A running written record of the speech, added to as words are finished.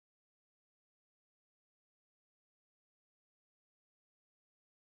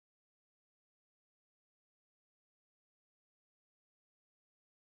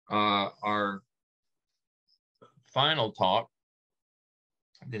Our final talk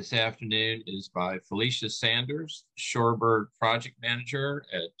this afternoon is by Felicia Sanders, Shorebird Project Manager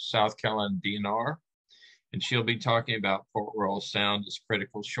at South Carolina DNR, and she'll be talking about Port Royal Sound as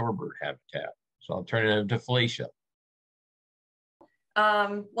critical shorebird habitat. So I'll turn it over to Felicia.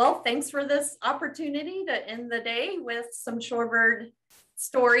 Well, thanks for this opportunity to end the day with some shorebird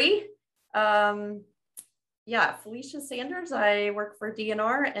story. Yeah, Felicia Sanders. I work for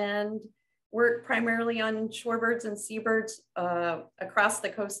DNR and work primarily on shorebirds and seabirds across the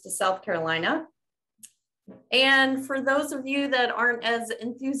coast of South Carolina. And for those of you that aren't as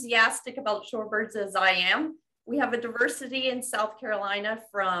enthusiastic about shorebirds as I am, we have a diversity in South Carolina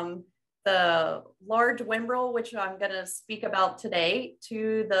from the large whimbrel, which I'm going to speak about today,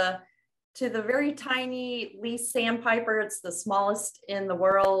 to the very tiny least sandpiper. It's the smallest in the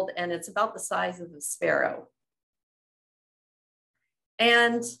world, and it's about the size of a sparrow.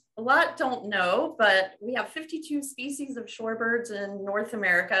 And a lot don't know, but we have 52 species of shorebirds in North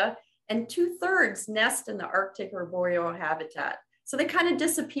America, and 2/3 nest in the Arctic or boreal habitat. So they kind of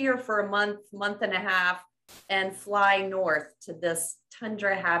disappear for a month, month and a half, and fly north to this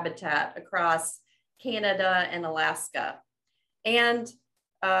tundra habitat across Canada and Alaska. And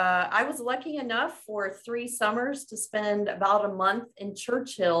I was lucky enough for 3 summers to spend about a month in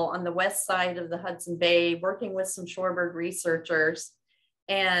Churchill on the west side of the Hudson Bay, working with some shorebird researchers.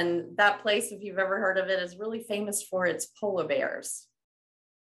 And that place, if you've ever heard of it, is really famous for its polar bears.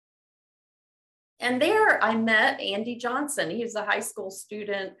 And there I met Andy Johnson. He's a high school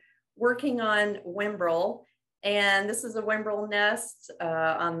student working on whimbrel. And this is a whimbrel nest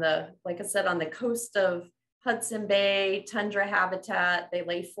on the, like I said, on the coast of Hudson Bay, tundra habitat. They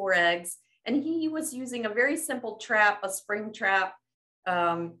lay 4 eggs. And he was using a very simple trap, a spring trap.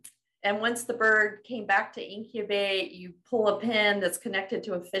 And once the bird came back to incubate, you pull a pin that's connected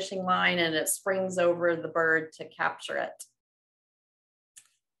to a fishing line and it springs over the bird to capture it.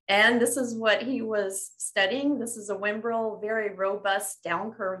 And this is what he was studying. This is a whimbrel, very robust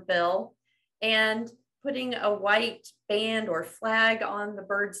down curved bill, and putting a white band or flag on the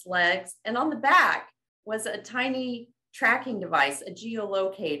bird's legs. And on the back was a tiny tracking device, a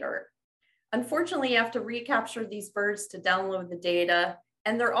geolocator. Unfortunately, you have to recapture these birds to download the data.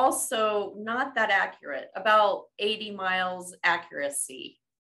 And they're also not that accurate, about 80 miles accuracy.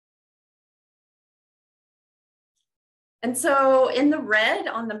 And so in the red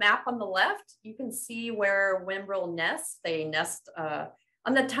on the map on the left, you can see where whimbrel nests. They nest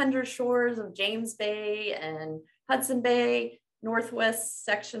on the tundra shores of James Bay and Hudson Bay, northwest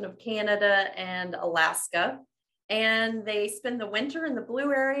section of Canada and Alaska. And they spend the winter in the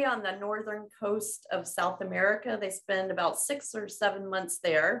blue area on the northern coast of South America. They spend about 6 or 7 months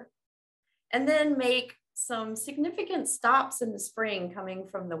there, and then make some significant stops in the spring coming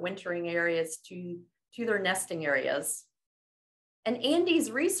from the wintering areas to their nesting areas. And Andy's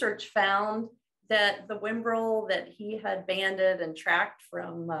research found that the whimbrel that he had banded and tracked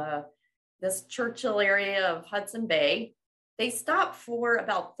from this Churchill area of Hudson Bay, they stopped for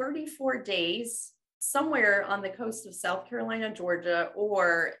about 34 days somewhere on the coast of South Carolina, Georgia,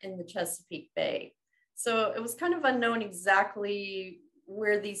 or in the Chesapeake Bay. So it was kind of unknown exactly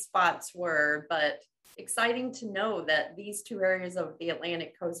where these spots were, but exciting to know that these 2 areas of the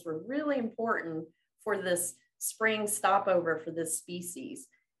Atlantic coast were really important for this spring stopover for this species.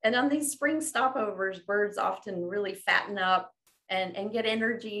 And on these spring stopovers, birds often really fatten up and get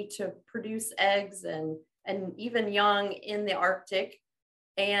energy to produce eggs and even young in the Arctic,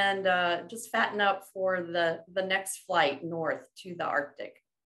 and just fatten up for the next flight north to the Arctic.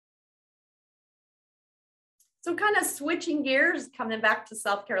 So kind of switching gears, coming back to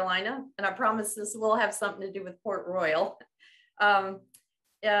South Carolina, and I promise this will have something to do with Port Royal.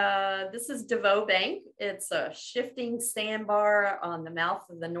 This is DeVoe Bank. It's a shifting sandbar on the mouth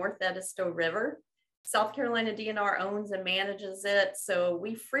of the North Edisto River. South Carolina DNR owns and manages it, so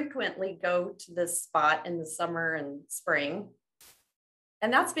we frequently go to this spot in the summer and spring.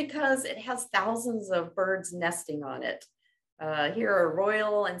 And that's because it has thousands of birds nesting on it. Here are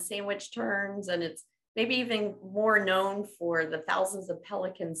royal and sandwich terns, and it's maybe even more known for the thousands of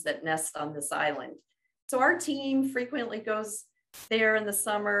pelicans that nest on this island. So our team frequently goes there in the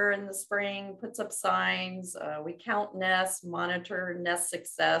summer and the spring, puts up signs. We count nests, monitor nest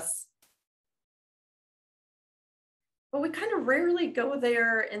success. But we kind of rarely go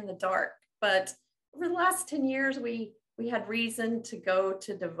there in the dark. But over the last 10 years, we had reason to go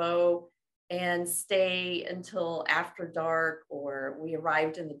to DeVoe and stay until after dark, or we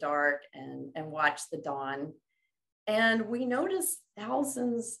arrived in the dark and watched the dawn. And we noticed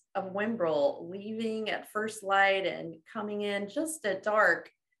thousands of whimbrel leaving at first light and coming in just at dark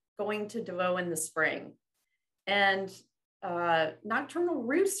going to DeVoe in the spring. And nocturnal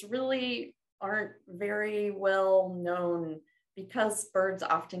roosts really aren't very well known because birds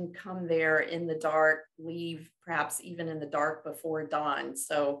often come there in the dark, leave perhaps even in the dark before dawn.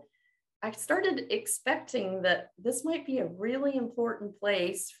 So I started expecting that this might be a really important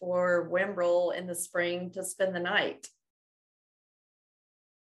place for whimbrel in the spring to spend the night.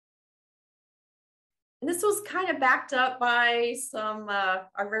 And this was kind of backed up by some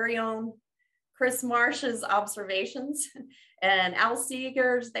our very own Chris Marsh's observations and Al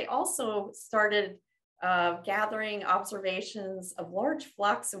Seeger's. They also started gathering observations of large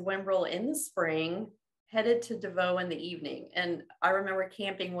flocks of whimbrel in the spring, headed to DeVoe in the evening. And I remember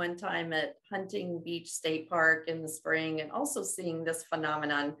camping one time at Hunting Beach State Park in the spring and also seeing this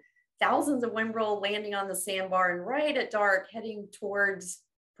phenomenon, thousands of whimbrel landing on the sandbar and right at dark heading towards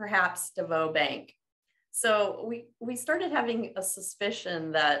perhaps DeVoe Bank. So we started having a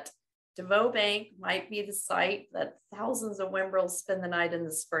suspicion that DeVoe Bank might be the site that thousands of whimbrel spend the night in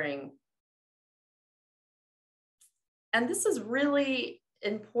the spring. And this is really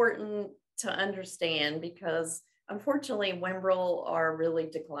important to understand because unfortunately whimbrel are really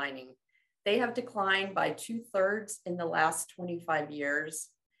declining. They have declined by 2/3 in the last 25 years.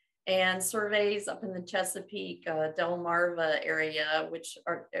 And surveys up in the Chesapeake, Delmarva area,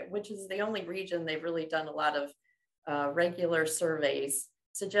 which is the only region they've really done a lot of regular surveys,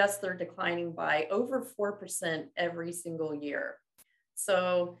 suggest they're declining by over 4% every single year.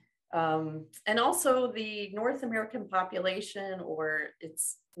 So, and also the North American population, or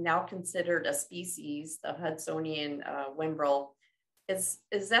it's now considered a species, the Hudsonian whimbrel, is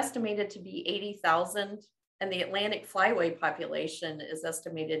estimated to be 80,000. And the Atlantic flyway population is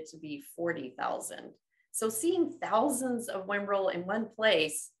estimated to be 40,000. So seeing thousands of whimbrel in one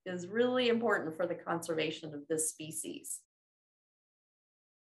place is really important for the conservation of this species.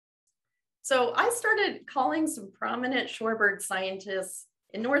 So I started calling some prominent shorebird scientists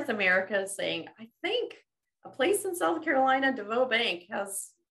in North America saying, I think a place in South Carolina, DeVoe Bank,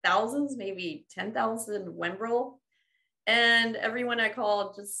 has thousands, maybe 10,000 whimbrel. And everyone I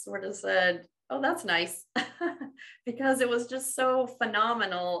called just sort of said, oh, that's nice, because it was just so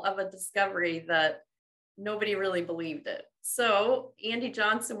phenomenal of a discovery that nobody really believed it. So Andy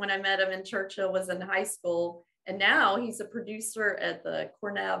Johnson, when I met him in Churchill, was in high school, and now he's a producer at the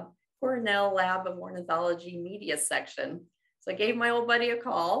Cornell Lab of Ornithology Media Section. So I gave my old buddy a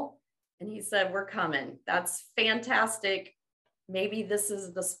call, and he said, we're coming. That's fantastic. Maybe this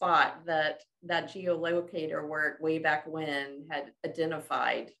is the spot that geolocator work way back when had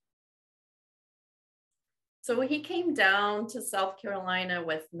identified. So he came down to South Carolina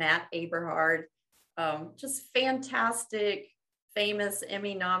with Matt Eberhard, just fantastic, famous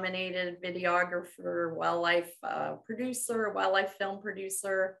Emmy-nominated videographer, wildlife producer, wildlife film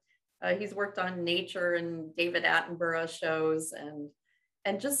producer. He's worked on Nature and David Attenborough shows,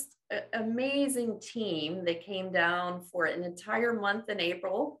 and just an amazing team. They came down for an entire month in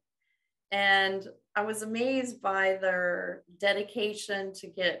April, and I was amazed by their dedication to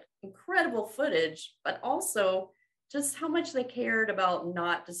get incredible footage, but also just how much they cared about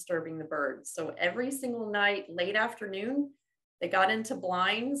not disturbing the birds. So every single night, late afternoon, they got into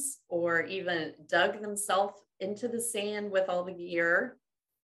blinds or even dug themselves into the sand with all the gear,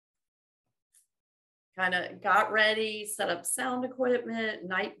 kind of got ready, set up sound equipment,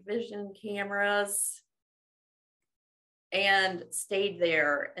 night vision cameras, and stayed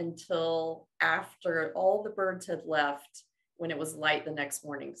there until after all the birds had left, when it was light the next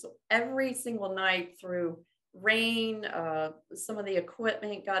morning. So every single night through rain, some of the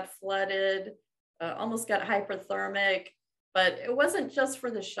equipment got flooded, almost got hyperthermic, but it wasn't just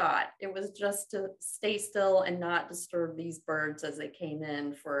for the shot. It was just to stay still and not disturb these birds as they came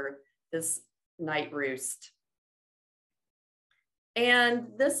in for this night roost. And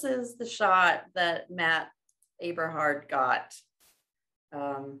this is the shot that Matt Eberhard got.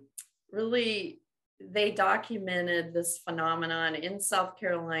 Really, they documented this phenomenon in South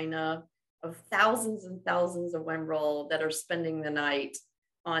Carolina of thousands and thousands of whimbrel that are spending the night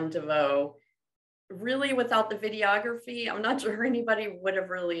on DeVoe. Really, without the videography, I'm not sure anybody would have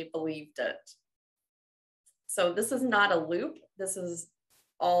really believed it. So this is not a loop. This is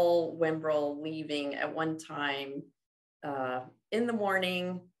all whimbrel leaving at one time in the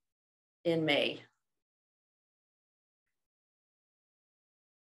morning in May.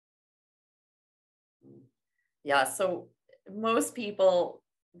 Yeah, so most people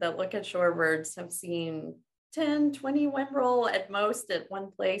that look at shorebirds have seen 10, 20 whimbrel at most at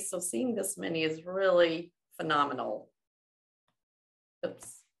one place. So seeing this many is really phenomenal.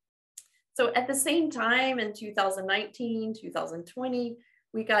 Oops. So at the same time in 2019, 2020,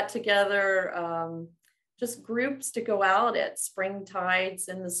 we got together just groups to go out at spring tides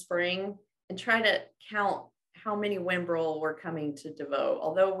in the spring and try to count how many whimbrel were coming to DeVoe.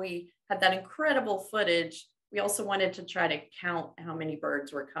 Although we had that incredible footage, we also wanted to try to count how many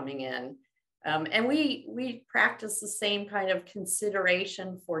birds were coming in. And we practiced the same kind of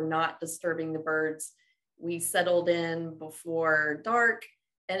consideration for not disturbing the birds. We settled in before dark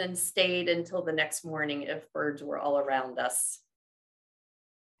and then stayed until the next morning if birds were all around us.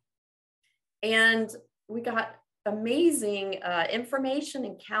 And we got amazing information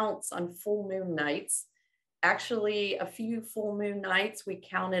and counts on full moon nights. Actually, a few full moon nights, we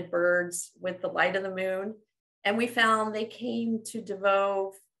counted birds with the light of the moon, and we found they came to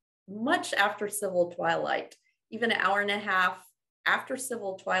DeVoe much after civil twilight. Even an hour and a half after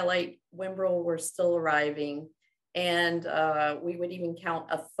civil twilight, whimbrel were still arriving. And we would even count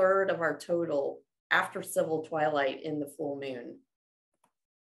a third of our total after civil twilight in the full moon.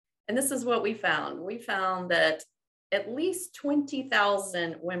 And this is what we found. We found that at least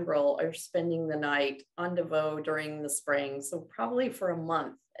 20,000 whimbrel are spending the night on DeVoe during the spring. So probably for a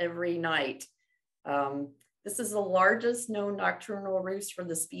month every night. This is the largest known nocturnal roost for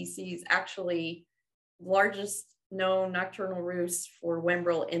the species, actually largest known nocturnal roost for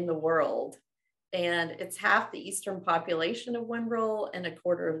whimbrel in the world. And it's half the eastern population of whimbrel and a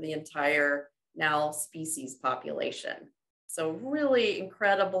quarter of the entire now species population. So really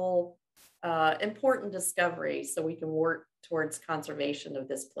incredible, important discovery so we can work towards conservation of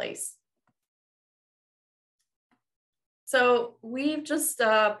this place. So we've just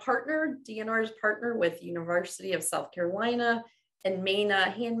partnered, DNR's partnered with University of South Carolina and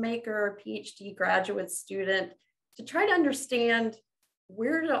Maina Handmaker, PhD graduate student, to try to understand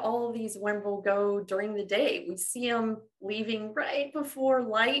where do all of these whimbrel go during the day. We see them leaving right before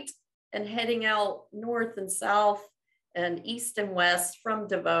light and heading out north and south and east and west from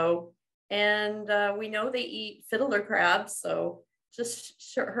DeVoe. And we know they eat fiddler crabs. So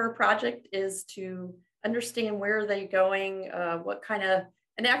just her project is to understand where they're going, what kind of,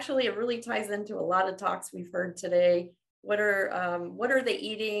 and actually it really ties into a lot of talks we've heard today. What are they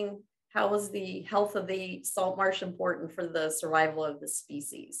eating? How is the health of the salt marsh important for the survival of the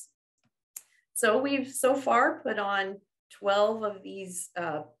species? So we've so far put on 12 of these,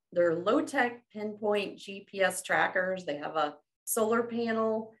 they're low-tech pinpoint GPS trackers. They have a solar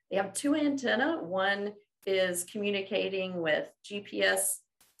panel. They have 2 antennae. One is communicating with GPS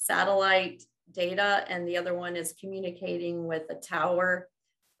satellite data, and the other one is communicating with a tower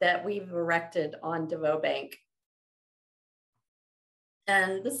that we've erected on DeVoe Bank.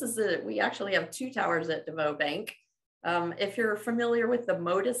 And this is we actually have 2 towers at DeVoe Bank. If you're familiar with the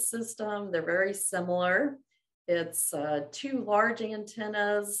MODIS system, they're very similar. It's 2 large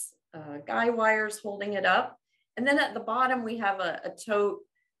antennas, guy wires holding it up. And then at the bottom, we have a tote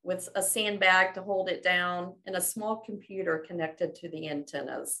with a sandbag to hold it down and a small computer connected to the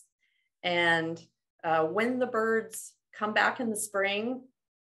antennas. And when the birds come back in the spring,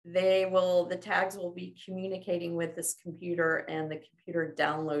 the tags will be communicating with this computer, and the computer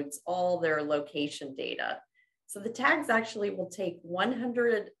downloads all their location data. So the tags actually will take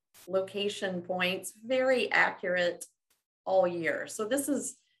 100 location points, very accurate all year. So this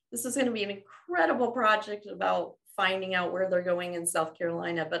is going to be an incredible project about finding out where they're going in South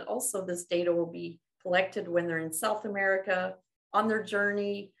Carolina, but also this data will be collected when they're in South America on their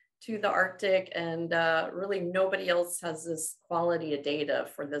journey to the Arctic, and really nobody else has this quality of data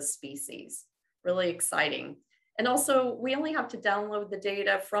for this species. Really exciting. And also we only have to download the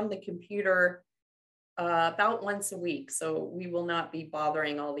data from the computer about once a week. So we will not be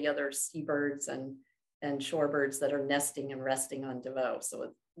bothering all the other seabirds and shorebirds that are nesting and resting on DeVoe.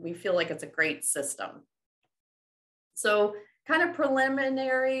 So we feel like it's a great system. So kind of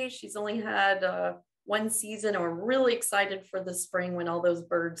preliminary, she's only had 1 season, and we're really excited for the spring when all those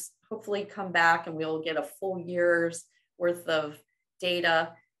birds hopefully come back and we'll get a full year's worth of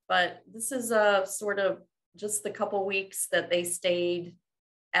data. But this is sort of just the couple weeks that they stayed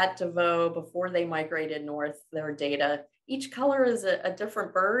at DeVoe before they migrated north, their data. Each color is a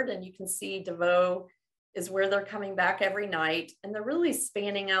different bird, and you can see DeVoe is where they're coming back every night, and they're really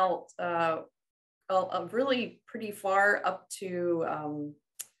spanning out really pretty far up to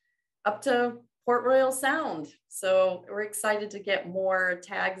Port Royal Sound. So we're excited to get more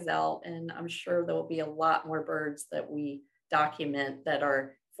tags out, and I'm sure there will be a lot more birds that we document that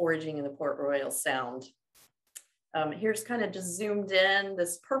are foraging in the Port Royal Sound. Here's kind of just zoomed in.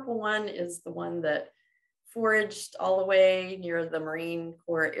 This purple one is the one that foraged all the way near the Marine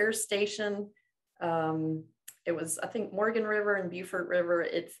Corps Air Station. It was, I think, Morgan River and Beaufort River.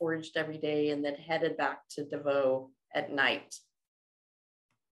 It foraged every day and then headed back to DeVoe at night.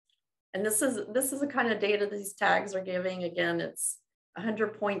 And this is the kind of data these tags are giving. Again, it's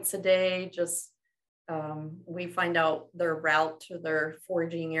 100 points a day. Just we find out their route to their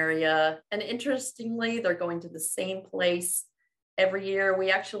foraging area. And interestingly, they're going to the same place every year.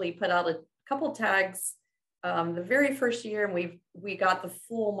 We actually put out a couple tags the very first year, and we got the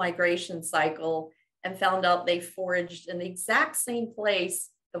full migration cycle and found out they foraged in the exact same place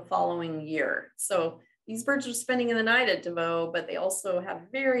the following year. So these birds are spending the night at DeVoe, but they also have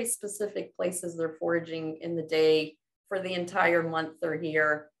very specific places they're foraging in the day for the entire month they're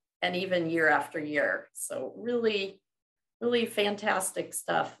here, and even year after year. So really, really fantastic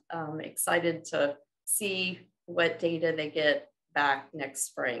stuff. Excited to see what data they get back next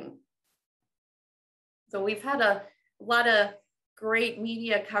spring. So we've had a lot of great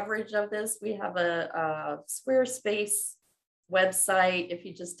media coverage of this. We have a Squarespace website. If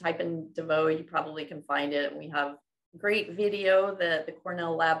you just type in DeVoe, you probably can find it. And we have great video that the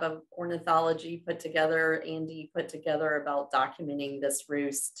Cornell Lab of Ornithology put together, Andy put together, about documenting this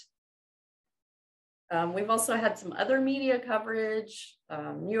roost. We've also had some other media coverage,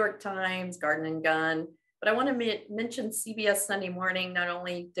 New York Times, Garden and Gun, but I want to mention CBS Sunday Morning. Not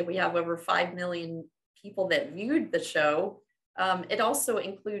only did we have over 5 million people that viewed the show, it also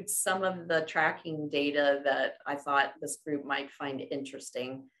includes some of the tracking data that I thought this group might find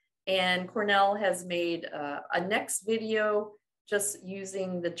interesting. And Cornell has made a next video just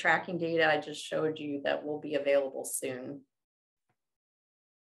using the tracking data I just showed you that will be available soon.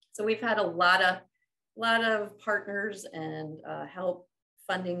 So we've had a lot of partners and help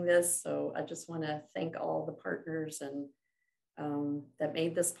funding this. So I just want to thank all the partners and that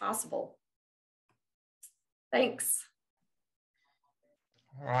made this possible. Thanks.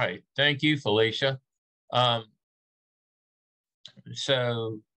 All right, thank you, Felicia.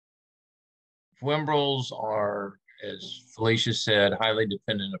 So whimbrels are, as Felicia said, highly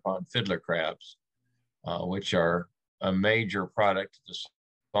dependent upon fiddler crabs, which are a major product of the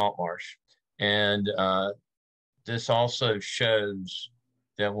salt marsh. And this also shows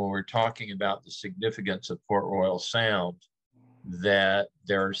that when we're talking about the significance of Port Royal Sound, that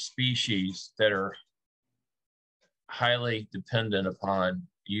there are species that are highly dependent upon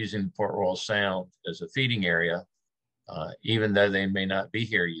using Port Royal Sound as a feeding area, even though they may not be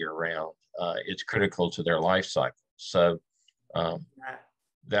here year round. It's critical to their life cycle. So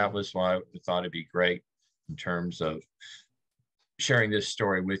that was why we thought it'd be great in terms of sharing this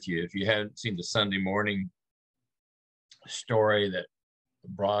story with you. If you haven't seen the Sunday Morning story that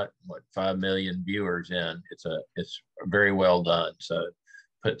brought 5 million viewers in, it's very well done. So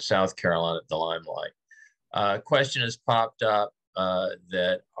put South Carolina at the limelight. Question has popped up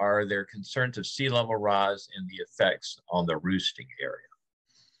that are there concerns of sea level rise and the effects on the roosting area?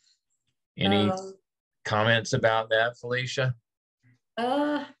 Any comments about that, Felicia?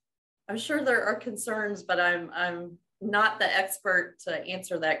 I'm sure there are concerns, but I'm not the expert to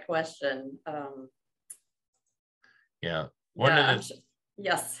answer that question. Yeah.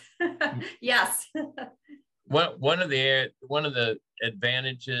 Yes. Yes. One of the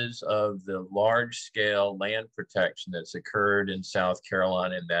advantages of the large scale land protection that's occurred in South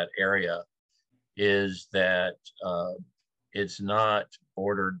Carolina in that area is that it's not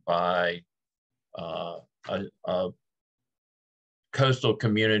bordered by a coastal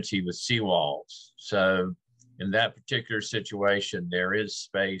community with seawalls. So in that particular situation, there is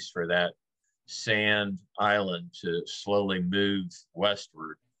space for that sand island to slowly move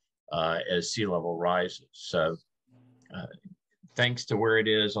westward as sea level rises. So thanks to where it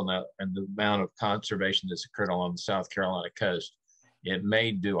is on that and the amount of conservation that's occurred along the South Carolina coast, it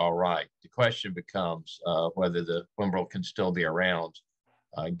may do all right. The question becomes whether the whimbrel can still be around,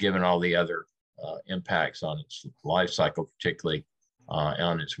 given all the other impacts on its life cycle, particularly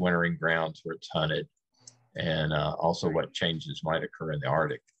on its wintering grounds where it's hunted, and also what changes might occur in the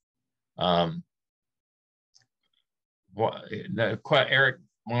Arctic. Eric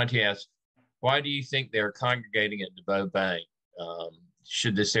Monty asks, why do you think they're congregating at DeVoe Bank?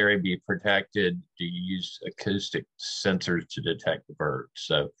 Should this area be protected? Do you use acoustic sensors to detect the birds?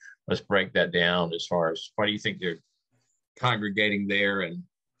 So let's break that down as far as why do you think they're congregating there, and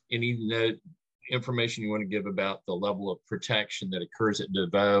any information you want to give about the level of protection that occurs at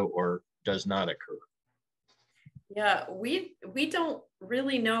DeVoe or does not occur? Yeah, we don't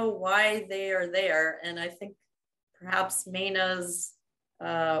really know why they are there, and I think perhaps MENA's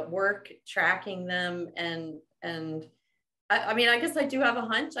work tracking them and I mean, I guess I do have a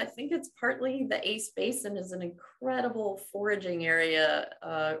hunch. I think it's partly the Ace Basin is an incredible foraging area,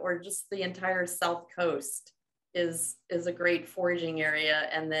 or just the entire South Coast is a great foraging area.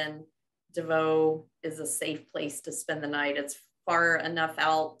 And then DeVoe is a safe place to spend the night. It's far enough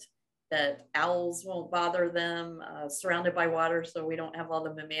out that owls won't bother them, surrounded by water so we don't have all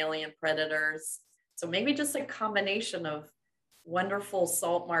the mammalian predators. So maybe just a combination of wonderful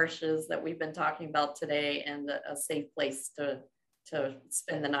salt marshes that we've been talking about today and a safe place to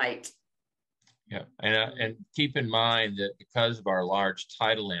spend the night. Yeah, and keep in mind that because of our large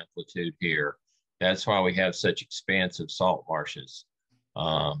tidal amplitude here, that's why we have such expansive salt marshes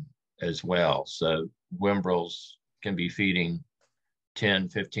as well. So whimbrels can be feeding 10,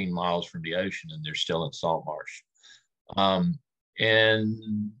 15 miles from the ocean and they're still in salt marsh.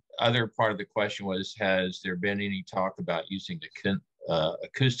 And other part of the question was, has there been any talk about using the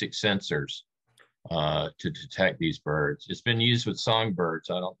acoustic sensors to detect these birds? It's been used with songbirds.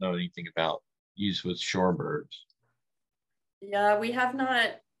 I don't know anything about use with shorebirds. Yeah, we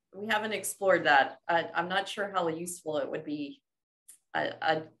haven't explored that. I'm not sure how useful it would be.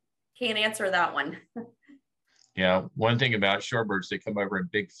 I can't answer that one. Yeah, one thing about shorebirds, they come over in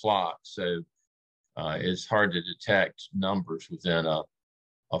big flocks, so it's hard to detect numbers within a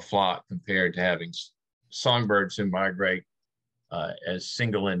flock compared to having songbirds who migrate as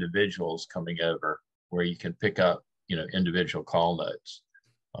single individuals coming over, where you can pick up, individual call notes,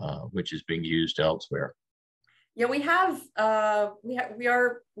 which is being used elsewhere. Yeah, we have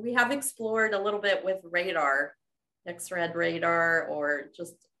explored a little bit with radar, X-red radar, or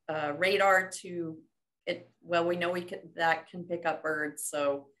just radar to it. Well, we know that can pick up birds,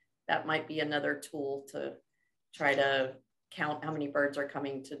 so that might be another tool to try to count how many birds are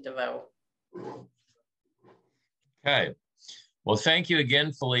coming to DeVoe. Okay. Well, thank you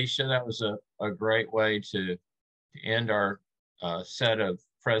again, Felicia. That was a great way to end our set of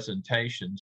presentations.